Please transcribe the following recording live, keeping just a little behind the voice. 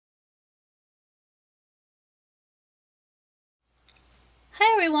Hi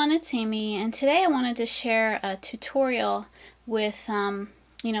everyone, it's Amy, and today I wanted to share a tutorial with,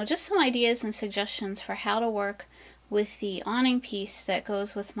 just some ideas and suggestions for how to work with the awning piece that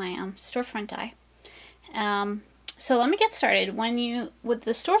goes with my storefront die. So let me get started. With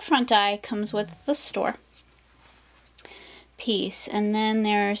the storefront die comes with the store piece, and then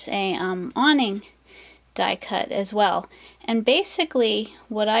there's a awning die cut as well. And basically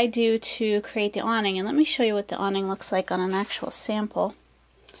what I do to create the awning, and let me show you what the awning looks like on an actual sample.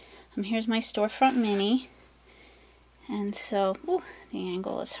 Here's my storefront mini, and so the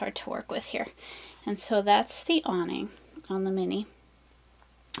angle is hard to work with here, and so that's the awning on the mini.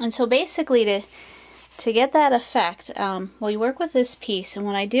 And so basically to get that effect, you work with this piece, and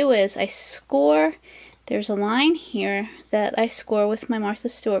what I do is I score. There's a line here that I score with my Martha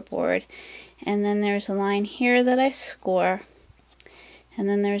Stewart board, and then there's a line here that I score, and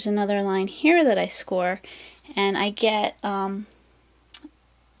then there's another line here that I score, and I get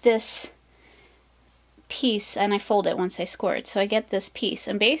this piece, and I fold it once I score it, so I get this piece.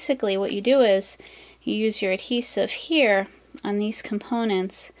 And basically what you do is you use your adhesive here on these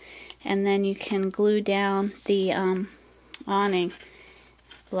components, and then you can glue down the awning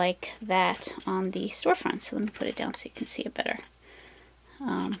like that on the storefront. So let me put it down so you can see it better.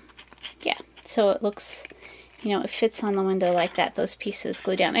 Yeah, so it looks, it fits on the window like that. Those pieces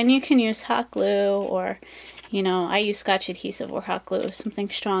glue down, and you can use hot glue, or I use Scotch adhesive or hot glue, something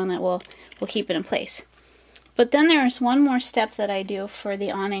strong that will keep it in place. But then there's one more step that I do for the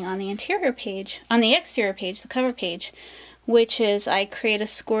awning on the exterior page, the cover page, which is I create a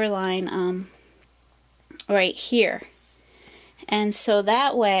score line right here. And so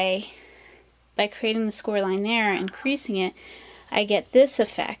that way, by creating the score line there and creasing it, I get this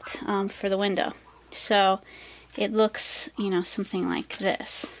effect for the window. So it looks, something like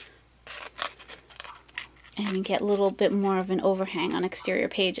this. And you get a little bit more of an overhang on exterior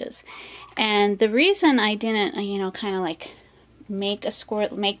pages. And the reason I didn't, kind of like make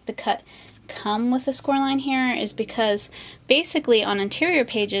the cut come with a score line here is because basically on interior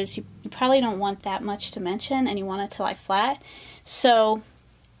pages you probably don't want that much dimension, and you want it to lie flat. So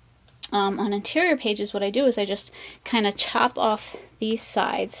on interior pages what I do is I just kind of chop off these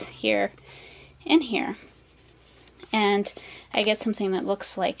sides here and here, and I get something that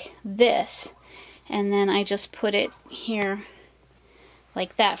looks like this. And then I just put it here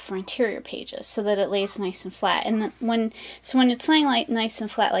like that for interior pages, so that it lays nice and flat. And when it's laying like nice and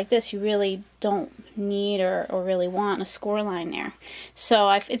flat like this, you really don't need or really want a score line there. So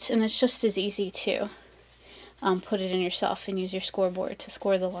it's just as easy to put it in yourself and use your scoreboard to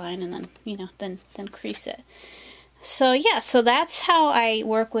score the line, and then then crease it. So yeah, so that's how I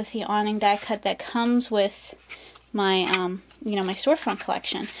work with the awning die cut that comes with my my storefront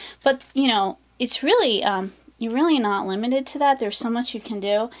collection. But it's really, you're really not limited to that. There's so much you can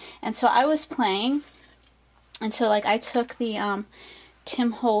do. And so I was playing, and so I took the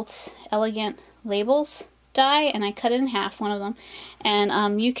Tim Holtz Elegant Labels die, and I cut it in half, one of them.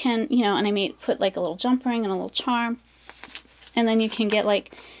 And you can, and I put like a little jump ring and a little charm. And then you can get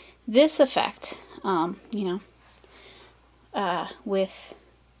like this effect, with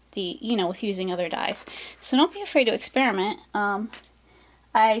the, with using other dies. So don't be afraid to experiment.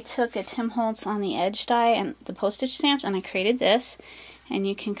 I took a Tim Holtz on the edge die and the postage stamps, and I created this. And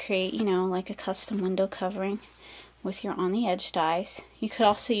you can create, like a custom window covering with your on the edge dies. You could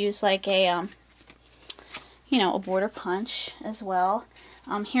also use like a, a border punch as well.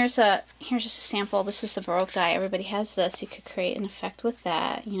 Here's just a sample. This is the Baroque die. Everybody has this. You could create an effect with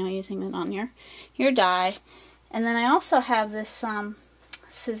that, using it on your die. And then I also have this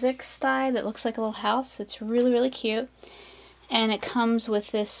Sizzix die that looks like a little house. It's really, really cute. And it comes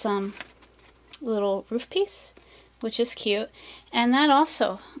with this little roof piece, which is cute. And that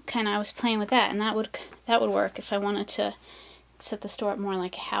also I was playing with that, and that would work if I wanted to set the store up more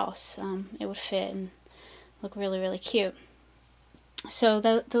like a house. It would fit and look really, really cute. So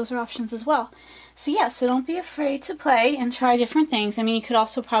those are options as well. So yeah, so don't be afraid to play and try different things. I mean, you could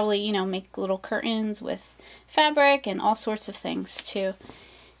also probably make little curtains with fabric and all sorts of things to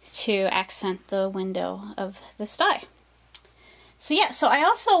accent the window of this die. So yeah, so I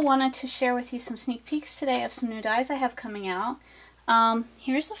also wanted to share with you some sneak peeks today of some new dies I have coming out.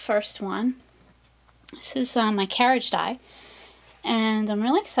 Here's the first one. This is my carriage die, and I'm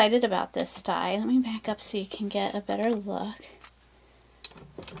really excited about this die. Let me back up so you can get a better look.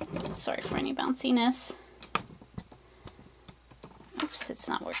 Sorry for any bounciness. Oops, it's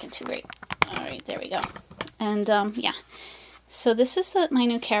not working too great. Alright, there we go. And yeah, so this is my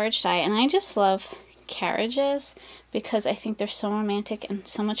new carriage die, and I just love carriages because I think they're so romantic and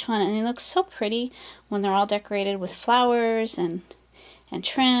so much fun, and they look so pretty when they're all decorated with flowers and and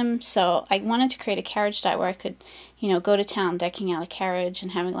trim. So I wanted to create a carriage die where I could, you know, go to town decking out a carriage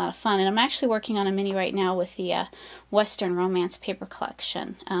and having a lot of fun. And I'm actually working on a mini right now with the Western Romance paper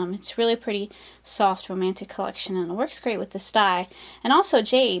collection. It's really pretty soft romantic collection, and it works great with this die. And also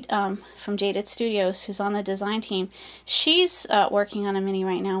Jade from Jaded Studios, who's on the design team, she's working on a mini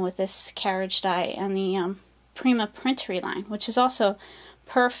right now with this carriage die and the Prima Printery line, which is also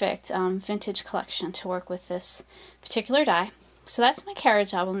perfect vintage collection to work with this particular die. So that's my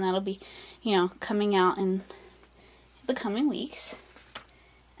carriage album. That'll be, you know, coming out in the coming weeks.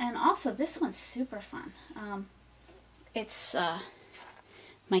 And also this one's super fun. It's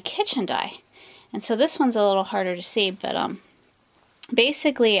my kitchen die. And so this one's a little harder to see, but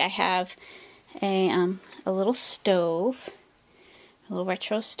basically I have a little stove, a little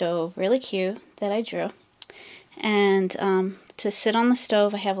retro stove, really cute, that I drew. And to sit on the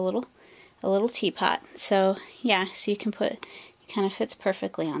stove I have a little teapot. So yeah, so you can put, it kind of fits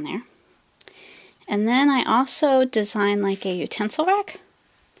perfectly on there. And then I also designed like a utensil rack.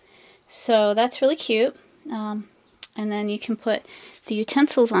 So that's really cute. And then you can put the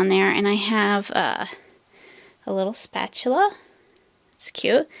utensils on there, and I have a little spatula. It's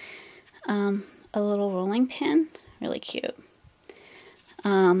cute. A little rolling pin, really cute.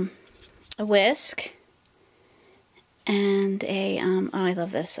 A whisk. And a, oh, I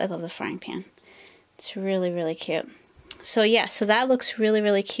love this. I love the frying pan. It's really, really cute. So yeah, so that looks really,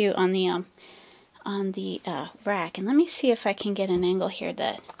 really cute on the rack. And let me see if I can get an angle here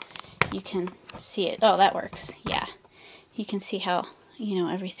that you can see it. Oh, that works. Yeah. You can see how, you know,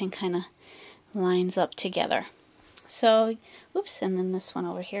 everything kind of lines up together. So, oops, and then this one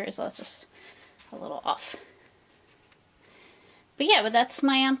over here is just a little off. But yeah, but that's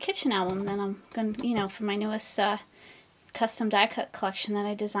my kitchen album that I'm going to, you know, for my newest custom die cut collection that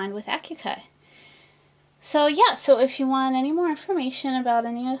I designed with AccuCut. So yeah, so if you want any more information about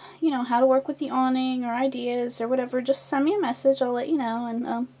any, you know, how to work with the awning or ideas or whatever, just send me a message. I'll let you know.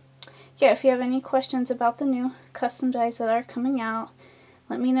 And yeah, if you have any questions about the new custom dies that are coming out,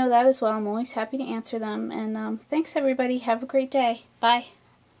 let me know that as well. I'm always happy to answer them. And thanks everybody. Have a great day. Bye.